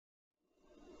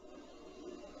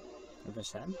Ever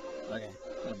said? Okay.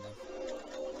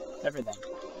 Everything.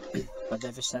 But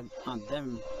ever said on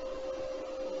them.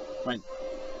 Wait.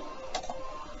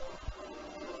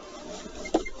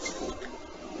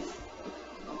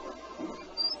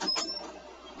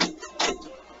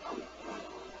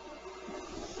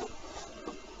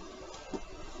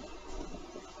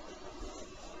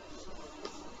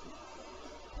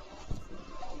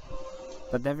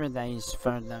 But every day is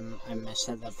for them, I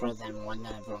said that for them when they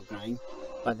were growing.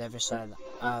 But every said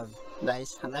of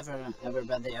days, however,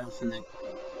 everybody on Honiker.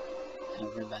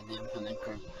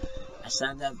 I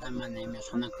said that my name is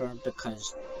Honiker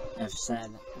because I've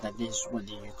said that this is what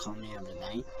you call me every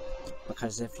day.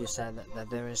 Because if you said that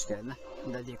there is good,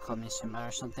 that you call me Simba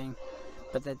or something,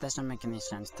 but that doesn't make any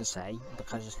sense to say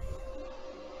because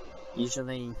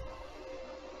usually.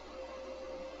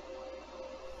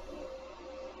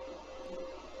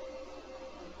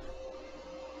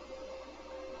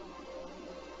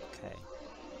 Okay.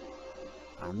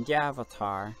 I'm the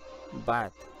avatar,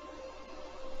 but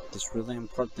it's really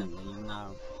important that you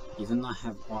know, even though I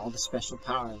have all the special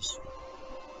powers,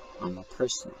 I'm a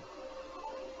person.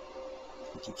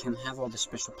 But you can have all the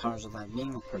special powers without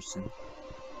being a person.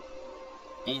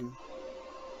 And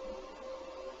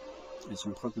it's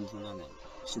important to know that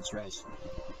situation.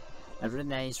 Every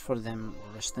day is for them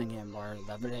resting in bar,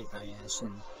 every day is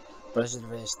in Brazil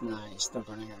rest night, stuck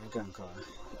on a gun car.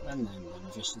 And then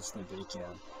the fish is the big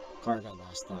cargo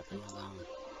that stuck around.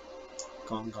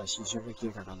 Conga, she's your Ricky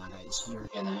Gaganaga, is your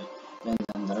gonna then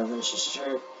the rubbish is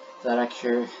sure that I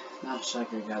cure not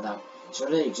sucker got out. It's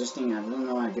already existing, I don't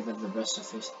know I give it the best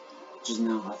of it. Just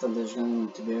now, I thought there's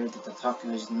going to be able to talk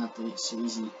is not so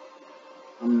easy.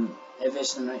 If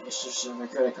it's just a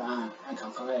critic, I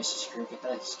can't call it a cricket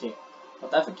that's key.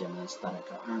 Whatever game is that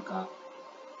I got.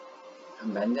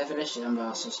 And then the village and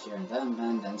Basis here, and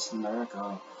then dance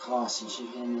America, cause she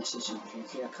can message and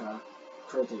Kirka,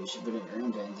 Kurtu, she would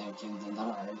earn and then came the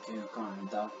dollar and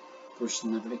Kirka, push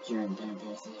the brick here and then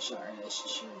pay the shot and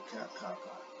she Kirka.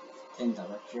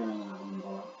 $10 curing on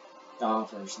the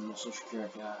dollars and also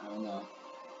Kirka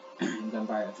and then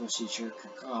buy a procedure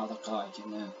Kirka, the car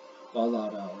can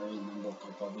Ballard or in the book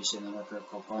of Bobby Sinner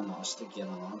Coconos to get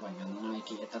along by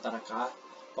Nike at Tataraka.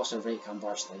 Also, rate can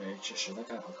burst the rich, should look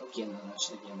at a cookie and the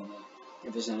rest again.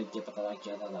 If there's any give it like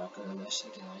the other, less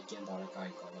again, I can't dollar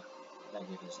guy color. Like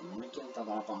if there's no making the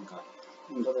banka.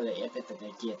 Go to the epic that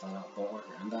they get on a board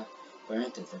and the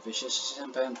burnt it, the vicious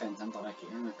and pen and like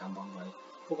you're a cambanga.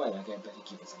 Who I get better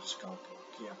keep it a skull,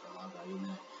 Kiaka, you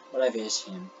know. But I've asked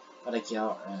him, but I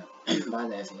get by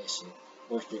the FAC.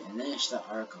 Work the initial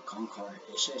arc of Concord,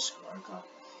 is a squarka.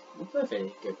 But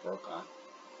very good broker.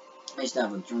 I used to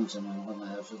have a Johnson and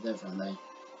one for differently,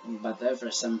 but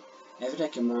every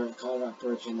can work car up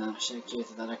working on a shake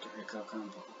that I could recall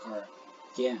car.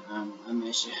 Yeah, I'm a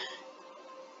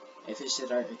if it's a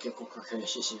car,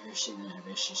 she's here, she's in a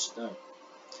vicious stuff.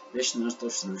 Wish not to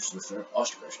lose for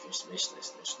Oscars,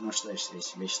 wishlist, Northlist,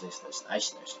 wishlist,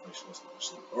 icelist, wishlist,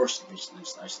 or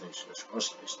wishlist, icelist,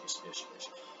 Oscars, wishlist.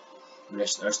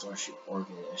 List Österreich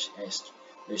organist.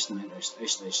 Lyssnaren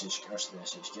österreichisk,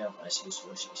 österreichisk,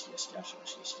 österreichisk,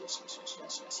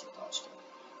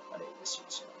 but it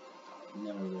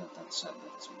never really said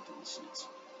that doesn't make any sense.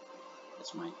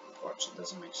 That's my approach, it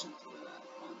doesn't make sense to do that.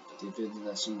 But if you do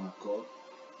that somewhere cool,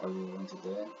 or you want to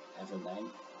do it every day,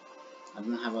 I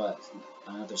don't have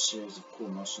another series of cool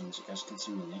motions, you guys can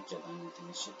see me naked or anything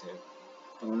and shit too.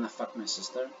 But when I fuck my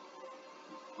sister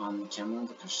on camera,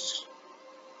 because she's,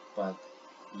 but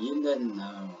you didn't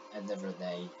know every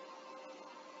day.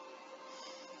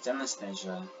 It's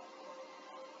Anastasia.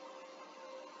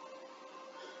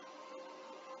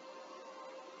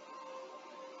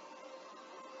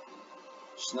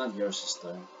 She's not your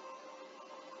sister.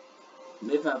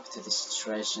 Live up to the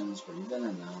situations where you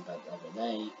didn't know about every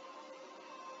day.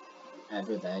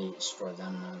 Every day is for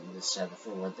them and they said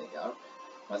for what they got.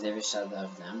 Whatever said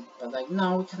of them. But like,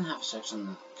 no, we can have sex on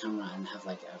the camera and have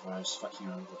like hours fucking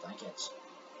around with blankets.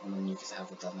 And then you could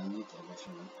have it on YouTube if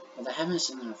you want. But I haven't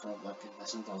seen her for a look, I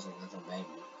sent also a little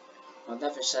baby.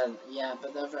 Whatever said, yeah,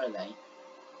 but every day.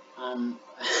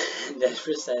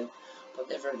 Never said,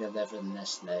 but every day, every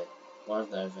nestle, or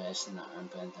the vest in the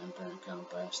armpit, and burn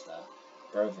pasta,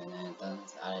 broven and then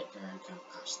I can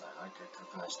cast I can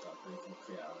cast up, people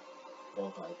clear.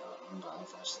 Boga on the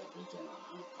first weekend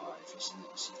on par if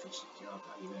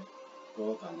even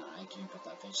Boga I can put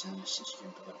that fish and she's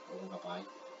can put a Boga by.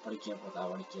 But I can't put that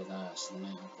what I get us, the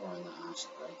name of Boran asked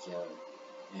like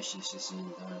and she's in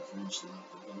the French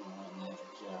never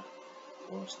care.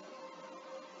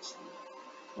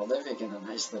 Well, they're making a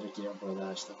nice little gear for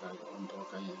that stuff. I go on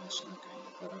book. I invest in a kind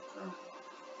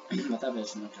of whatever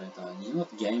is not right. You know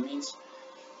what gay means?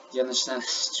 Do you understand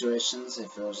situations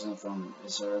if it wasn't from,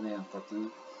 it's really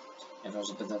important. If I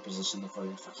was a better position for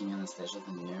fucking Anastasia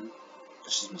than you,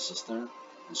 because she's my sister,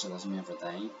 and she loves me every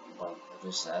day, but if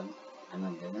you said, and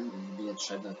I didn't, it would be a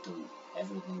traitor to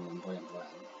everything in boy and blood.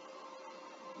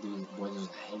 The boy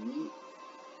doesn't hate me.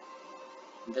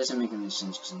 It doesn't make any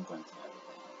sense because I'm going through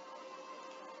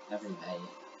every day.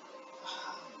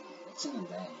 What's in a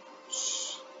day?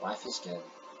 Life is good.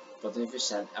 But if you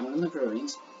said, I'm gonna grow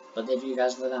rings, but if you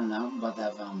guys let them know what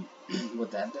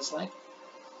what that is like,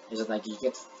 is it like you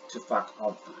get to fuck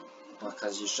all the time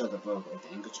because you showed up with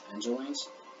angel wings,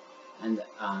 and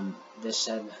they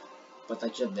said, but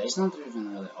like your day's not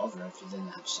even really over if you didn't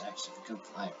have sex, if you can't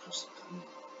fly across the planet.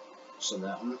 So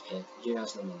that I'm okay, you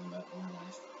guys don't know about my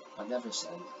life. But never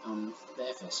said, the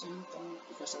FS and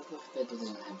because I look that it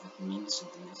doesn't have that mean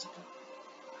something as like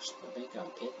a big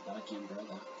pit that I can bring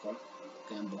that for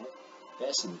gamble.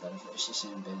 Person that if she's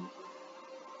saying been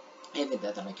even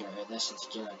that I care this is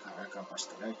kid I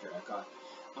got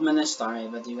I'm in a story,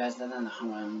 but you guys don't know how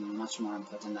much more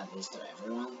important that is to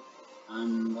everyone.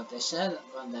 But they said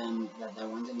about them that they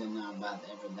wanted to know about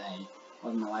every day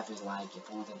what my life is like, if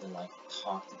I wanted to like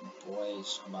talk to the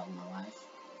boys about my life.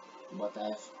 But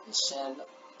they said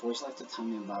boys like to tell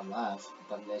me about love,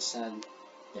 but they said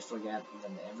they forget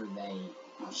that every day,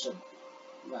 oh shit,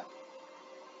 what?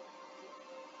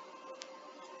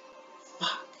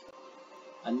 Fuck.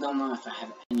 I don't know if I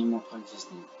have any more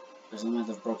podcasting, because I might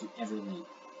have broken everything.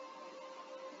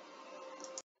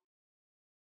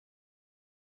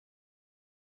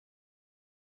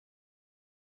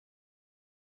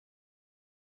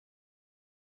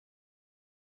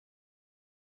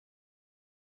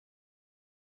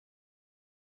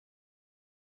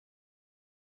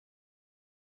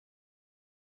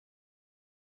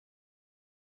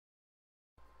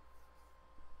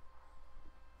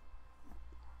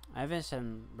 I was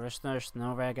in Bristol's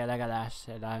Nova Galagalas,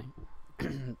 said I.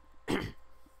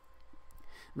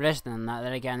 Bristol, not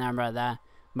that I can remember that,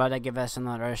 but I give us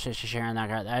another share and I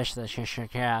got actually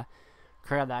share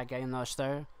that game no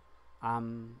stir.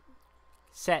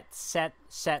 Set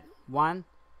 1.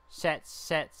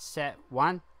 Set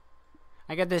 1.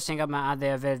 I got this thing up my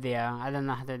other video. I don't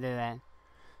know how to do that.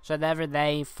 So every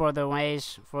day for the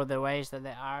ways that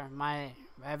they are, my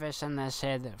everything I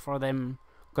said for them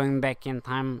going back in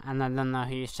time, and I don't know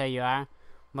who you say you are,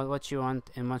 but what you want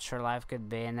and what your life could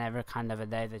be, and every kind of a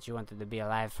day that you wanted to be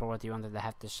alive, for what you wanted to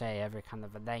have to say every kind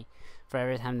of a day, for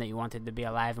every time that you wanted to be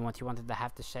alive, and what you wanted to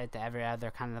have to say to every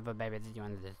other kind of a baby that you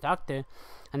wanted to talk to,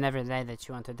 and every day that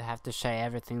you wanted to have to say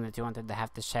everything that you wanted to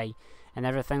have to say, and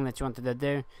everything that you wanted to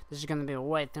do. This is gonna be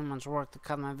way too much work to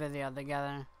cut my video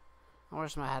together. I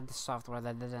wish I had the software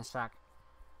that didn't suck.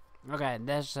 Okay,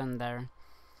 this and there.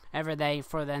 Every day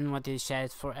for then what you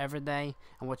said for every day,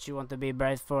 and what you want to be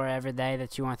brave for every day,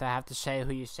 that you want to have to say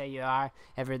who you say you are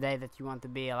every day, that you want to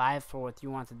be alive for what you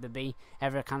wanted to be,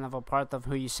 every kind of a part of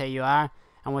who you say you are,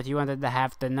 and what you wanted to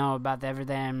have to know about every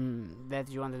day, that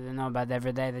you wanted to know about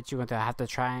every day, that you want to have to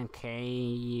try and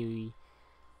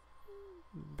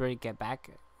break it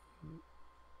back,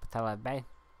 tell it back.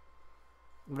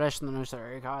 Wreszcie no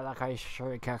sorry, like I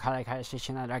sure like I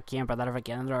see that I can't, but I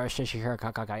can't or she here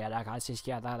like I see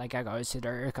that like I go sit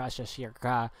there cause here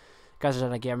cause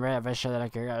like I'm ready to show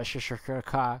like I sure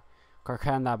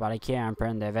Korkanda, but I can't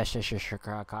prend the vest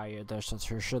sure you there's so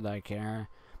sure that I can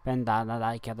bend that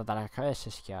I can't that I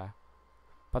crisis yeah.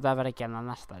 But I can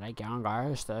understand like young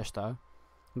guys though.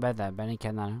 But that Benny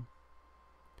can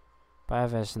but I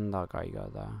was in the guy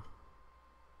got that.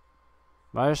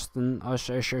 Boston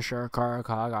sure car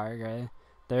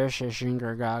there's a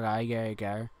shinger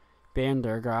gag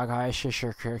bender gag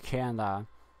sure Canada.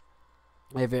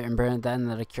 If it burned then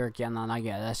the kirk and I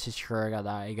get that's sure got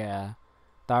I get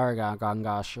Darga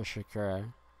ganga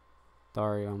sure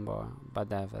Dorian boy, but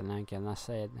then can I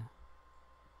said.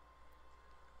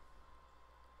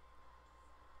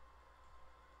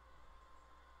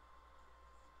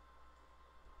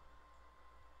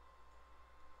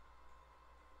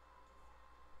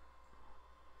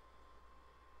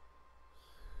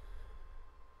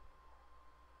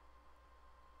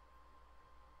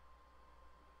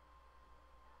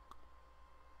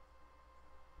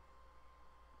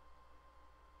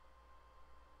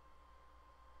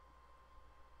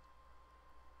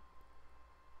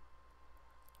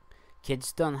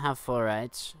 Kids don't have full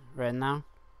rights right now.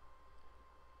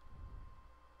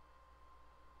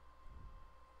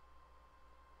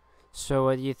 So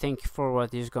what do you think for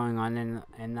what is going on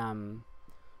in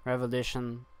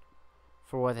Revolution,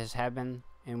 for what has happened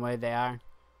and where they are?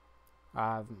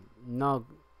 No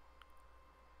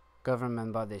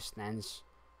government body stands.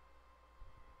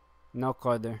 No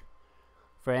quarter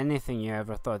for anything you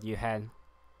ever thought you had.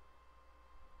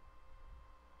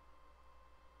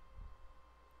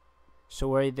 So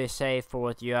were they safe for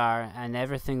what you are, and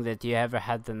everything that you ever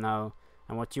had to know,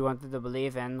 and what you wanted to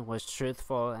believe in was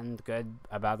truthful and good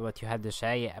about what you had to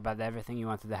say, about everything you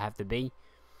wanted to have to be.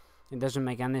 It doesn't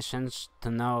make any sense to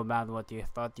know about what you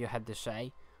thought you had to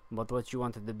say, but what you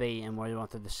wanted to be and what you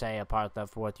wanted to say a part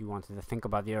of what you wanted to think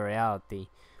about your reality.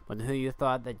 But who you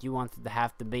thought that you wanted to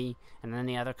have to be, and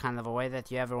any other kind of a way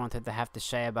that you ever wanted to have to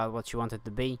say about what you wanted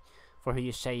to be, for who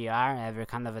you say you are every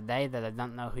kind of a day, that I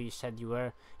don't know who you said you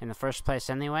were in the first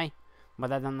place anyway.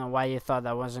 But I don't know why you thought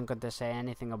I wasn't going to say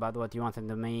anything about what you wanted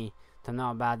me to know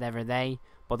about every day,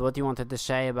 but what you wanted to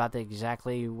say about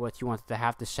exactly what you wanted to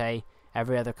have to say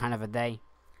every other kind of a day.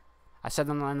 I said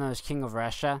I was king of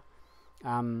Russia,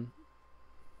 and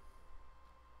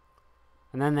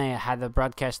then they had a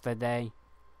broadcast today,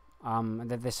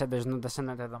 that they said there's no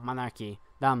descendant of the monarchy.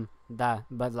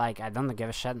 But like, I don't give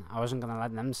a shit. I wasn't gonna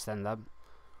let them stand up.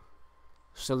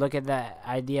 So look at the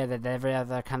idea that every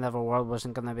other kind of a world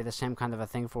wasn't gonna be the same kind of a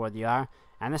thing for what you are.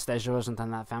 Anastasia wasn't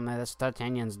in that family. That's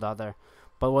D'Artagnan's daughter.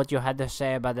 But what you had to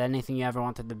say about anything you ever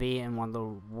wanted to be and what the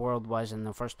world was in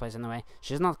the first place anyway.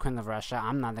 She's not Queen of Russia.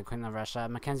 I'm not the Queen of Russia.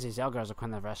 Mackenzie Zelgar is the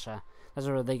Queen of Russia. That's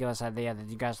a ridiculous idea that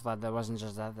you guys thought that wasn't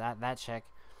just that chick.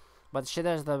 But she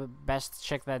is the best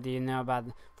chick that you know about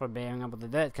for being able to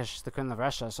do it, because she's the Queen of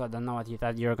Russia, so I don't know what you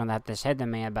thought you were going to have to say to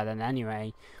me about it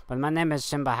anyway. But my name is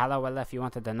Simba Hallowell if you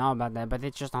wanted to know about that, but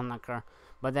it's just Honiker.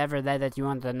 But every day that you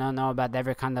wanted to know about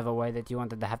every kind of a way that you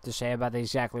wanted to have to say about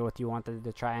exactly what you wanted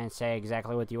to try and say,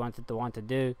 exactly what you wanted to want to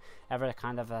do, every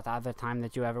kind of that other time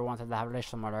that you ever wanted to have a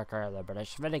relationship with her, the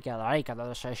British Vidical,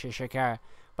 the Shishikar,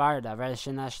 Barda,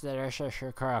 Vishinash, the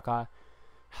Shishikar.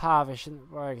 Havishn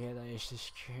varje is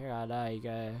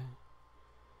skrädare.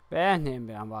 Benim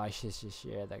ben varsås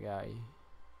skrädare.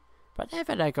 But if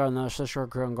I go no så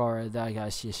grungar där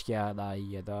jag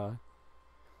skrädare då.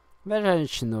 Men det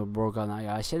är nog borgarna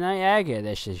jag sen jag är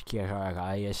det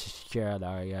skrädare jag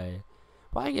skrädare.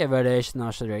 Vad är det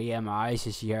nå så det är mig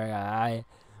skrädare.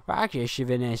 Vad är det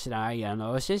vinnes där jag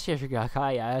nå så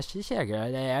skrädare jag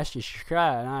skrädare jag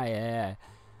skrädare.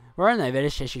 We're in a very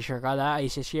shishy I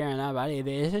is here and I body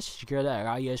is secure that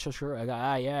I yes sure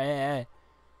yeah.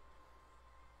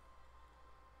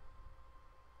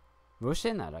 What's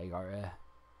in that I got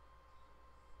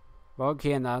well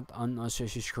can that on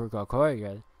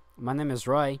shishy. My name is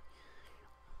Roy.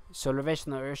 So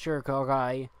elevation of sure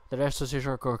guy the rest of the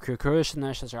sure concursion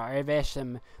is our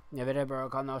elevation never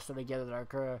got no to together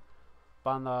occur.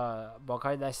 Banda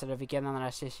bakay da sera fikena na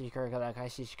shishikar kada kai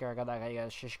shishikar kada kai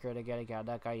shishikar de gera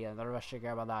kada kai na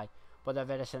rashikar badai boda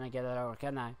versena gera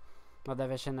orkana boda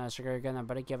versena shikar gana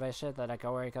barike veshe da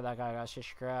kai kada kai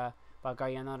shishikar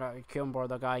bakay na kyum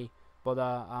borda kai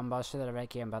boda ambassador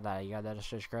veke badai gada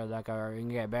shishikar da kai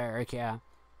inge berke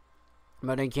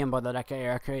but in Kimbo that I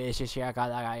create Shishaka,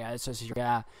 I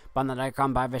Shishaka, Banana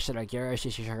come by Vishaka,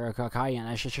 Shishaka, and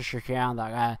I Shishaka,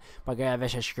 that I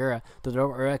Vishaka, to draw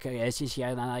Urka,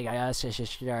 Shishaka,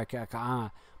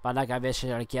 Shishaka, but like I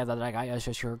Vishaka, that I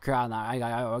Shishaka, I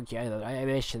got okay, that I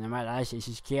wish in my eyes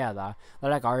Shishaka,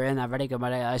 like our in a very good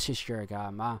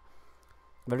Shishaka, ma.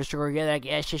 But it's sure get like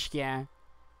Shishaka.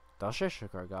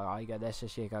 Shishaka, I got this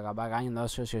Shishaka, but I know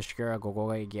Shishaka,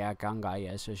 go yeah, Ganga,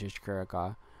 yes,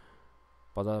 Shishaka.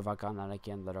 Både vakana la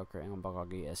kenda rocker en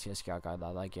bagagi SSK ka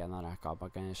da la kena ra ka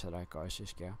bagan shara ka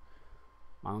SSK.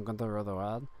 I'm going to rule the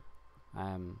world.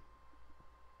 I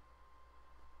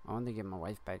want to get my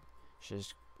wife back.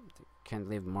 She's can't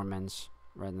leave Mormons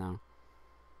right now.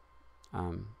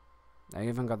 I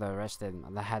even got arrested.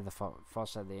 I had the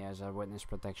false ID as a witness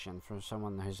protection from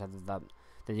someone who said that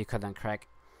you couldn't crack.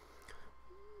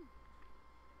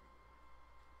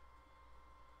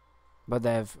 But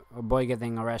they've a boy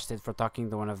getting arrested for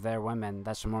talking to one of their women.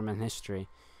 That's Mormon history.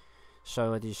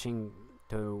 So you seem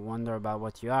to wonder about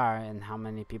what you are and how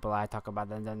many people I talk about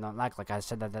that they don't like. Like I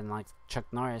said, that they didn't like Chuck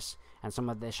Norris, and some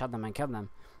of they shot them and killed them.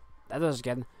 That was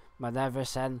good. But they ever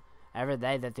said every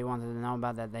day that they wanted to know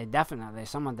about that, they definitely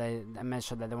someone they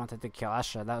mentioned that they wanted to kill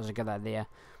Usher. That was a good idea.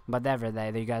 But every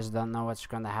day you guys don't know what's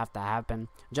going to have to happen.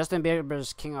 Justin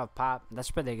Bieber's King of Pop.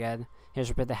 That's pretty good. He's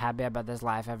pretty happy about his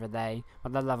life every day.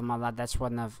 But I love him a lot. That's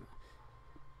one of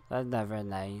that every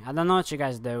day. I don't know what you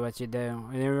guys do. What you do?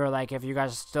 You were like, if you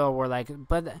guys still were like,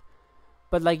 but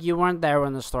like you weren't there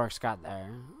when the storks got there.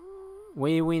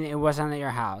 It wasn't at your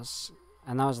house.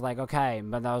 And I was like, okay,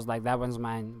 but I was like, that one's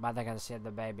mine. But I gotta see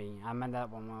the baby. I met that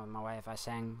one with my wife. I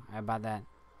sang about that.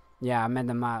 Yeah, I met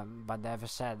him up. But they ever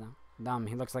said, dumb,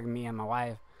 he looks like me and my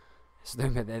wife.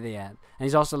 Stupid idiot. And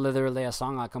he's also literally a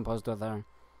song I composed with her.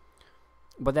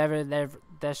 But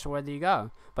that's where you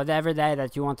go. But every day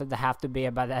that you wanted to have to be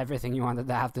about everything you wanted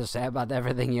to have to say about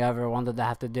everything you ever wanted to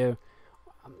have to do,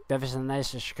 it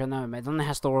only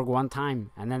has to work one time,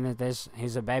 and then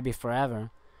he's a baby forever.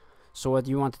 So what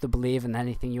you wanted to believe in,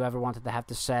 anything you ever wanted to have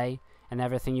to say, and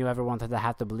everything you ever wanted to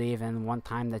have to believe in, one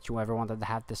time that you ever wanted to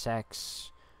have the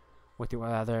sex with your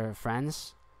other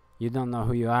friends, you don't know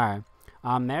who you are.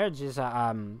 Marriage is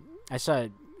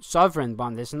a sovereign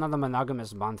bond. It's not a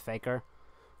monogamous bond, faker.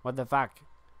 What the fuck?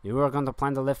 You were going to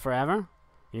plan to live forever?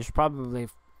 You should probably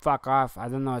fuck off. I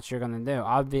don't know what you're going to do.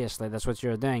 Obviously, that's what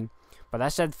you're doing. But I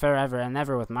said forever and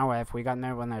ever with my wife. We got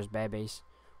married when there's babies.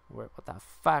 What the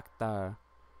fuck, though?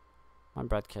 My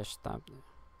broadcast stopped.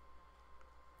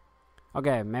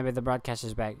 Okay, maybe the broadcast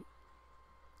is back.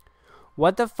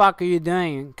 What the fuck are you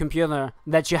doing, computer,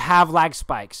 that you have lag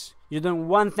spikes? You're doing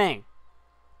one thing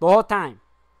the whole time.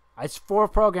 It's 4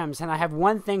 programs and I have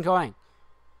one thing going.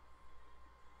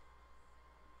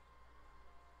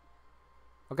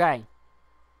 Okay.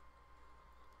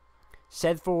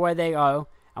 Said for where they go,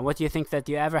 and what do you think that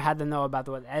you ever had to know about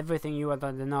everything you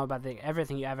wanted to know about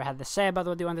everything you ever had to say about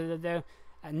what you wanted to do,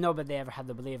 and nobody ever had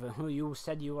to believe in who you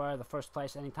said you were in the first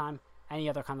place, anytime, any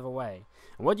other kind of a way.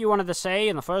 And what you wanted to say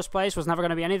in the first place was never going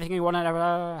to be anything you wanted to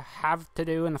ever have to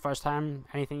do in the first time,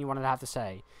 anything you wanted to have to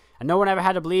say. And no one ever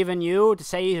had to believe in you to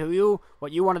say to you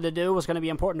what you wanted to do was going to be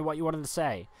important to what you wanted to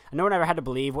say. And no one ever had to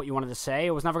believe what you wanted to say.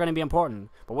 It was never going to be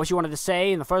important. But what you wanted to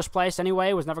say in the first place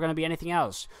anyway was never going to be anything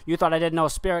else. You thought I didn't know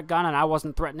a spirit gun and I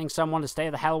wasn't threatening someone to stay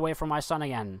the hell away from my son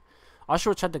again.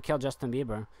 Usher tried to kill Justin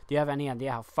Bieber. Do you have any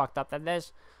idea how fucked up that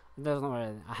is? There's no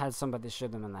way. I had somebody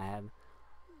shoot him in the head.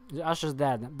 Usher's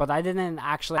dead. But I didn't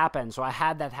actually happen. So I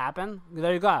had that happen.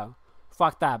 There you go.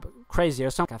 Fucked up. Crazy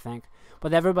or something, I think.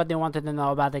 But everybody wanted to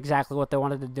know about exactly what they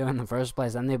wanted to do in the first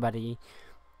place. Anybody.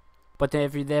 But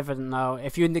if you never know,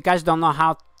 if you guys don't know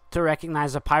how to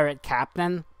recognize a pirate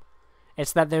captain,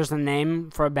 it's that there's a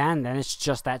name for a band and it's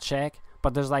just that chick.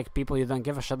 But there's like people you don't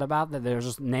give a shit about, that there's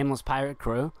just nameless pirate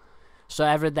crew. So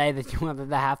every day that you wanted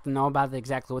to have to know about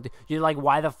exactly what you're like,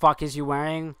 why the fuck is he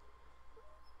wearing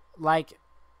like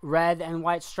red and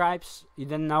white stripes? You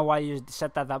didn't know why you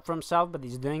set that up for himself, but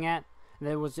he's doing it.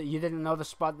 You didn't know the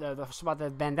spot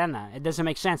of bandana. It doesn't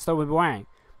make sense that we're wearing.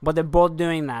 But they're both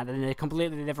doing that in a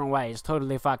completely different way. It's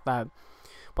totally fucked up.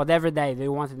 But every day they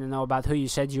wanted to know about who you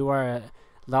said you were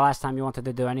the last time you wanted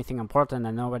to do anything important,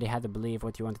 and nobody had to believe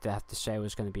what you wanted to have to say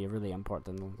was going to be really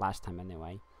important the last time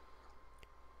anyway.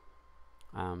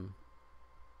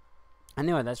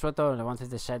 Anyway, that's what I wanted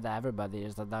to say to everybody,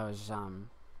 is that was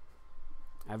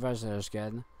was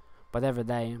good. But every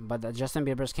day, but Justin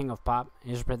Bieber's king of pop.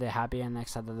 He's pretty happy and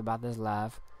excited about his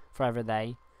love for every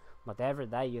day. But every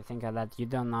day you think of that you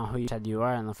don't know who you said you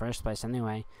were in the first place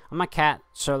anyway. I'm a cat,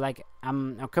 so like I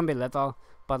can be little,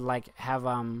 but like have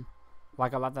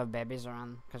like a lot of babies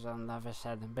around, because I never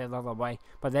said big little boy.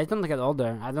 But they don't get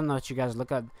older. I don't know what you guys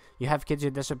look at. You have kids who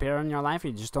disappear in your life,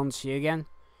 you just don't see again.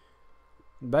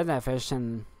 But that fish,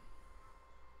 and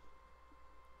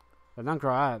they don't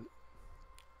grow up.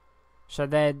 So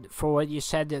that for what you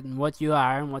said and what you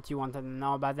are and what you wanted to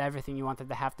know about everything you wanted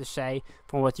to have to say,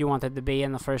 for what you wanted to be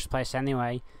in the first place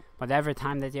anyway. But every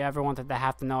time that you ever wanted to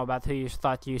have to know about who you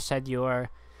thought you said you were,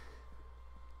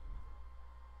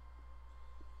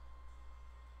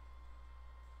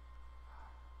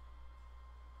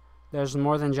 there's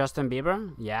more than Justin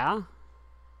Bieber? Yeah?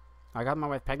 I got my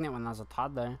wife pregnant when I was a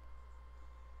toddler.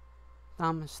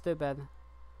 Dumb, stupid.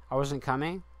 I wasn't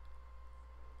coming?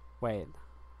 Wait.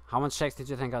 How much sex did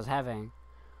you think I was having?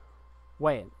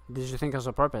 Wait, did you think it was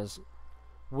a purpose?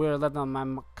 We were living with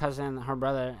my cousin, her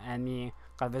brother, and me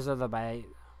got visited by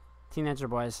teenager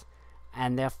boys,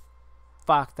 and they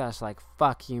fucked us like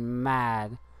fucking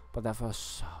mad. But that was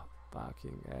so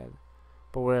fucking good.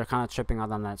 But we were kind of tripping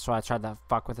out on that, so I tried to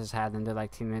fuck with his head and do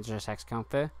like teenager sex kung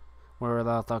fu. We were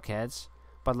little kids.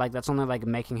 But like that's only like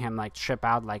making him like trip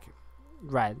out like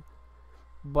right.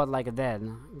 But like it did,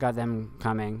 got them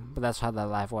coming, but that's how that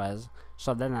life was.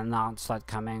 So then it not start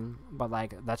coming, but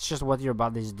like that's just what your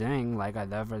body's doing. Like I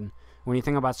never, when you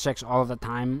think about sex all the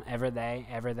time, every day,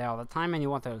 all the time, and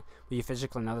you want to, you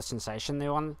physically know the sensation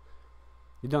you want,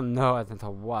 you don't know it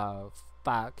until whoa,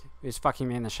 fuck, he was fucking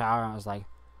me in the shower. And I was like,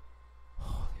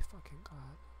 holy fucking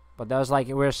god. But that was like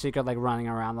we were secret like running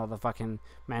around all the fucking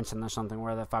mansion or something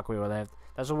where the fuck we lived.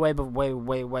 That's way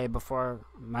before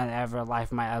my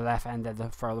life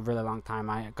ended for a really long time.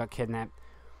 I got kidnapped,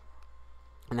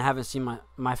 and I haven't seen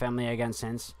my family again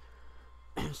since.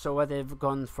 So what they've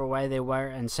gone for where they were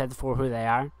and said for who they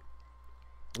are,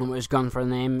 and what was gone for a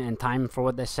name and time for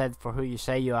what they said for who you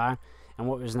say you are, and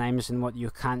what was names and what you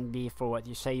can't be for what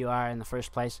you say you are in the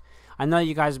first place. I know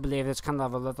you guys believe it's kind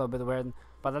of a little bit weird,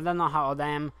 but I don't know how old I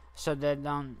am, so they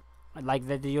don't, like,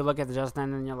 that you look at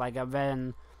Justin and you're like,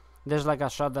 then there's like a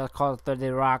show that's called 30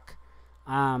 Rock,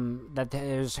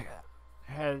 that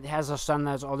has a son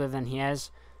that's older than he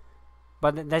is,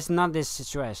 but that's not this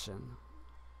situation.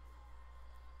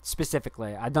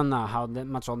 Specifically, I don't know how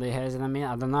much older he is than me.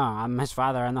 I don't know. I'm his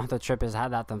father. I know how to trip his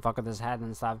head out and fuck with his head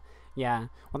and stuff. Yeah.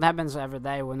 What happens every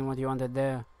day when what you want to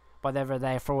do, but every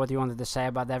day for what you wanted to say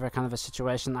about every kind of a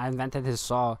situation. I invented his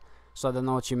soul, so I don't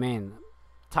know what you mean.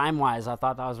 Time-wise, I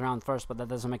thought I was around first, but that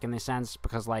doesn't make any sense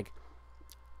because, like,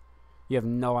 you have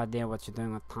no idea what you're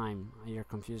doing with time. You're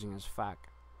confusing as fuck.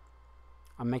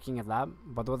 I'm making it up,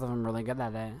 but both of them really good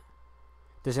at it.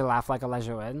 Does he laugh like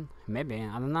Elijah Wood? Maybe.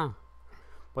 I don't know.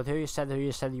 But who you said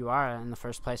you are in the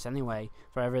first place anyway,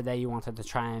 for every day you wanted to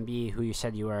try and be who you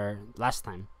said you were last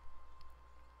time.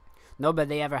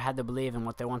 Nobody ever had to believe in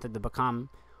what they wanted to become.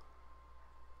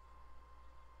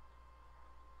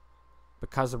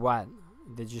 Because of what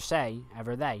did you say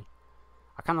every day?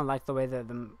 I kind of like the way that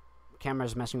the camera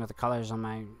is messing with the colors on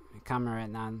my camera right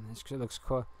now. It looks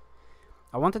cool.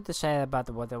 I wanted to say about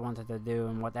what I wanted to do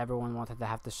and what everyone wanted to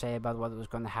have to say about what it was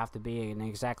going to have to be, and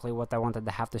exactly what I wanted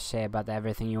to have to say about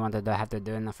everything you wanted to have to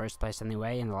do in the first place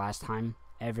anyway. And the last time,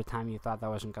 every time you thought I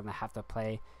wasn't going to have to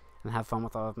play and have fun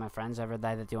with all of my friends every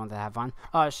day that you wanted to have fun.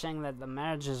 Oh, I was saying that the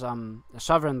marriage is a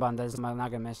sovereign bond, that is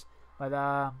monogamous, but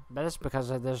that is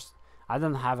because I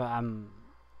don't have it. I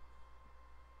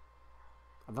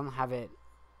don't have it.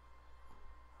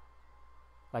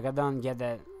 Like, I don't get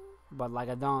it. But, like,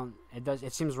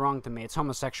 it seems wrong to me. It's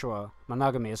homosexual.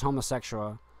 Monogamy is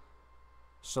homosexual.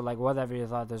 So, like, whatever you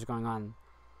thought was going on.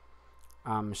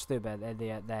 Stupid,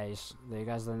 idiot days. You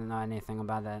guys didn't know anything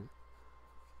about it.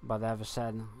 But I ever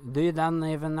said, do you don't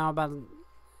even know about,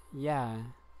 yeah.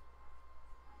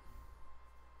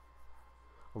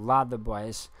 A lot of the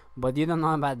boys. But you don't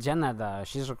know about Jenna, though.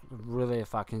 She's really a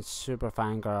fucking super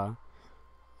fine girl.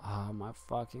 Oh, my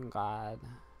fucking God.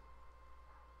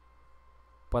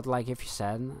 But, like, if you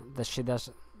said that she does...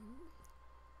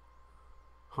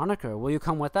 Honiker, will you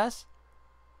come with us?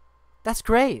 That's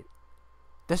great.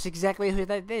 That's exactly who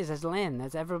that is. That's Lynn.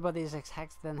 That's everybody's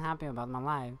excited and happy about my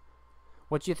life.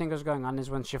 What you think was going on is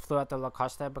when she flew out to La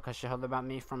Costa because she heard about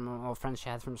me from an old friend she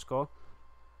had from school,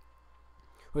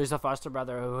 who is the foster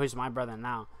brother, who is my brother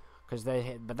now. Because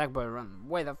but that boy run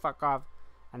way the fuck off.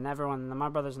 And everyone, my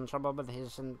brother's in trouble, but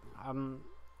he's in...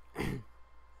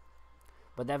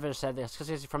 But never said this because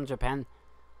he's from Japan,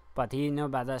 but he knew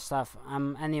about that stuff.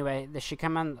 Anyway, she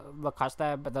came in La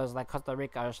Costa, but that was like Costa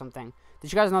Rica or something.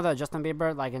 Did you guys know that Justin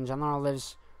Bieber, like, in general,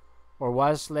 lives or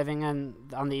was living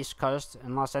on the East Coast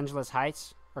in Los Angeles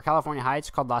Heights or California Heights,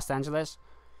 called Los Angeles?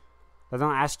 They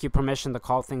don't ask you permission to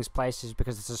call things places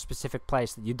because it's a specific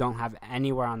place that you don't have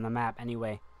anywhere on the map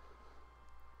anyway.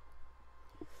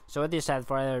 So what you said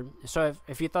for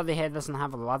if you thought the head doesn't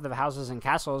have a lot of houses and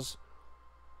castles,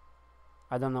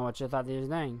 I don't know what you thought he was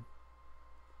doing.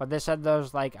 But they said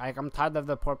those, like, I'm tired of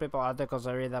the poor people articles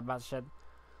I read about shit.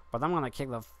 But I'm gonna kick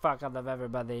the fuck out of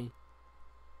everybody.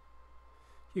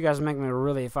 You guys make me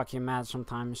really fucking mad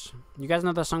sometimes. You guys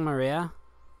know the song Maria?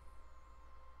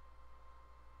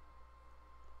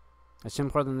 It's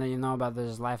important that you know about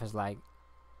this life is like.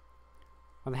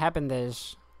 What happened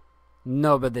is,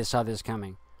 nobody saw this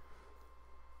coming.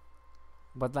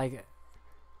 But, like...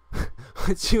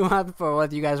 what you want for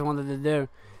what you guys wanted to do,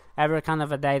 every kind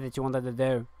of a day that you wanted to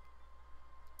do.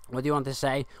 What do you want to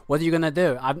say? What are you gonna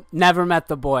do? I've never met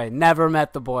the boy. Never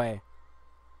met the boy.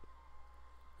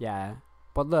 Yeah,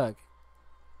 but look,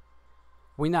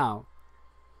 we know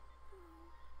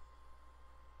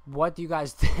what you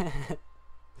guys did.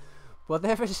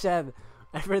 Whatever said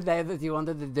every day that you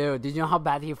wanted to do. Did you know how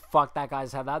bad he fucked that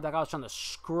guy's head up? That guy was trying to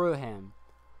screw him.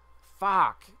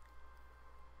 Fuck.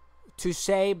 To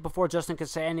say before Justin could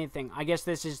say anything. I guess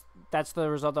that's the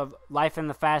result of life in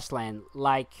the fast lane.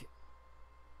 Like,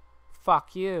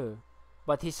 fuck you.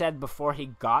 But he said before he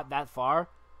got that far.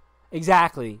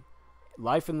 Exactly.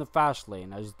 Life in the fast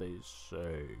lane, as they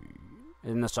say.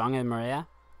 In the song in Maria.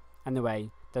 Anyway,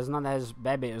 that's not his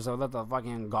baby. It was a little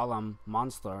fucking golem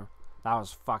monster. That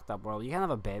was fucked up, world. You can't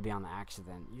have a baby on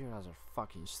accident. You guys are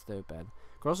fucking stupid.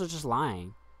 Girls are just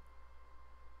lying.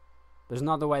 There's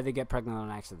no other way they get pregnant on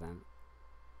accident.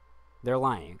 They're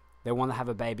lying. They want to have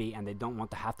a baby and they don't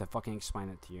want to have to fucking explain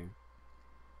it to you.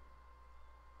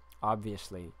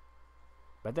 Obviously.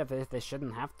 But if they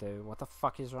shouldn't have to, what the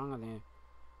fuck is wrong with you?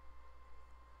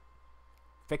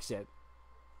 Fix it.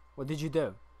 What did you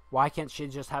do? Why can't she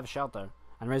just have shelter?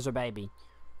 and raise her baby.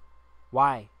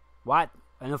 Why? What?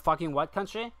 In a fucking what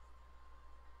country?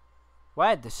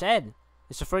 What? They said.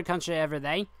 It's a free country every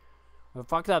day. We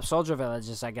fucked up soldier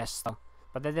villages, I guess, though.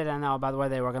 But they didn't know about where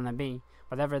they were gonna be.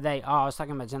 But every day, oh, I was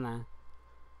talking about Jenna.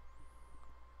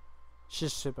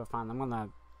 She's super fun. I'm gonna,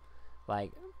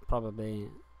 like, probably...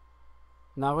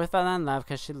 No, we fell in love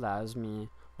because she loves me.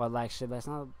 But, like, she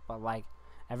listens, but, like,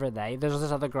 every day. There's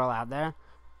this other girl out there.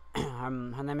 Her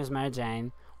name is Mary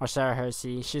Jane, or Sarah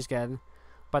Hersey. She's good.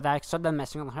 But I started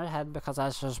messing with her head because I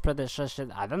was pretty sure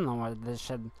I don't know what this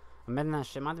shit... I mean,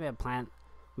 she might be a plant.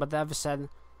 But they ever said...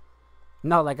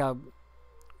 No, like a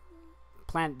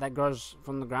plant that grows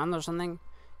from the ground or something.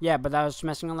 Yeah, but I was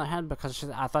messing on her head because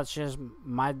I thought she was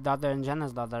my daughter and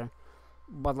Jenna's daughter.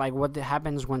 But, like, what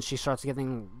happens when she starts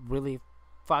getting really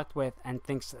fucked with and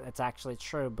thinks it's actually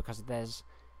true because it is.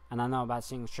 And I know about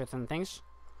seeing truth in things.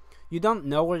 You don't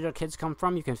know where your kids come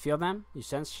from. You can feel them. You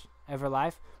sense every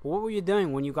life. But what were you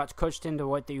doing when you got coached into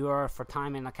what you were for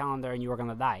time in a calendar and you were going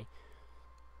to die?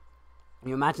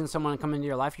 You imagine someone coming into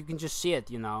your life, you can just see it,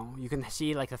 you know. You can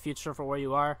see, like, the future for where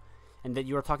you are, and that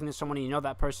you are talking to someone and you know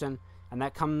that person, and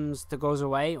that goes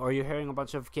away, or you're hearing a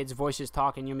bunch of kids' voices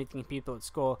talk and you're meeting people at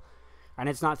school, and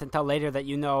it's not until later that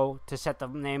you know to set the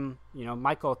name, you know,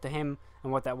 Michael to him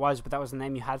and what that was, but that was the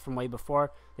name you had from way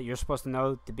before that you're supposed to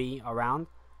know to be around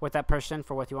with that person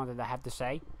for what you wanted to have to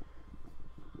say.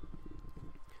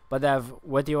 But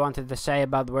what you wanted to say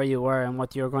about where you were and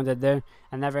what you were going to do,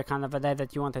 and every kind of a day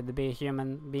that you wanted to be a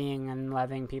human being and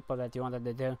loving people that you wanted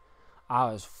to do, I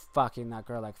was fucking that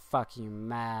girl like fucking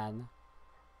mad.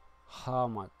 Oh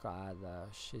my god, though.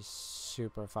 She's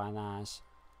super fine ass.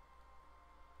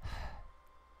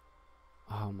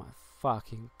 Oh my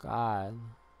fucking god.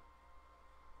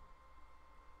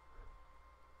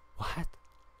 What?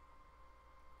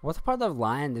 What part of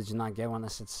Lion did you not get when I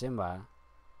said Simba?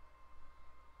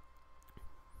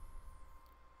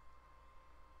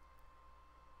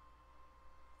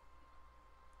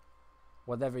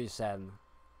 Whatever you said.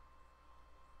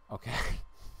 Okay.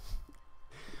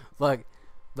 Look,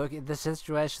 the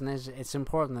situation is, it's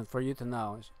important for you to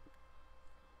know.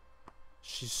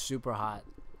 She's super hot.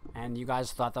 And you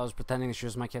guys thought I was pretending she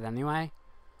was my kid anyway.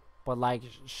 But, like,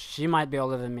 she might be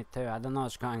older than me too. I don't know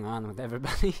what's going on with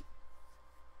everybody.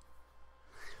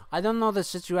 I don't know the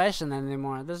situation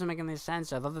anymore. It doesn't make any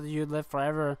sense. I thought that you'd live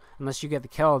forever unless you get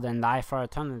killed and die for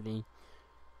eternity.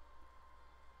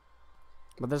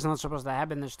 But that's not supposed to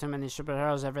happen. There's too many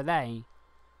superheroes every day.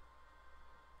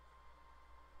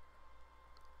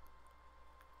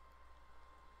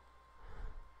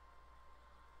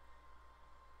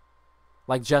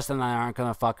 Like, Justin and I aren't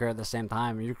gonna fuck her at the same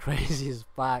time. You're crazy as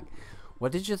fuck.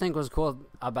 What did you think was cool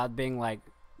about being, like...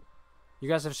 You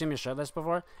guys have seen me shirtless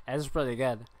before? It's pretty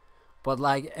good. But,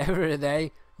 like, every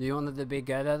day, you wanted to be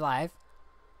good at life.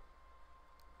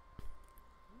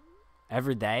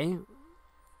 Every day?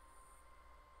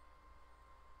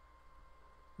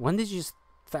 When did you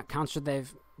count what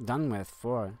they've done with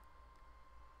for?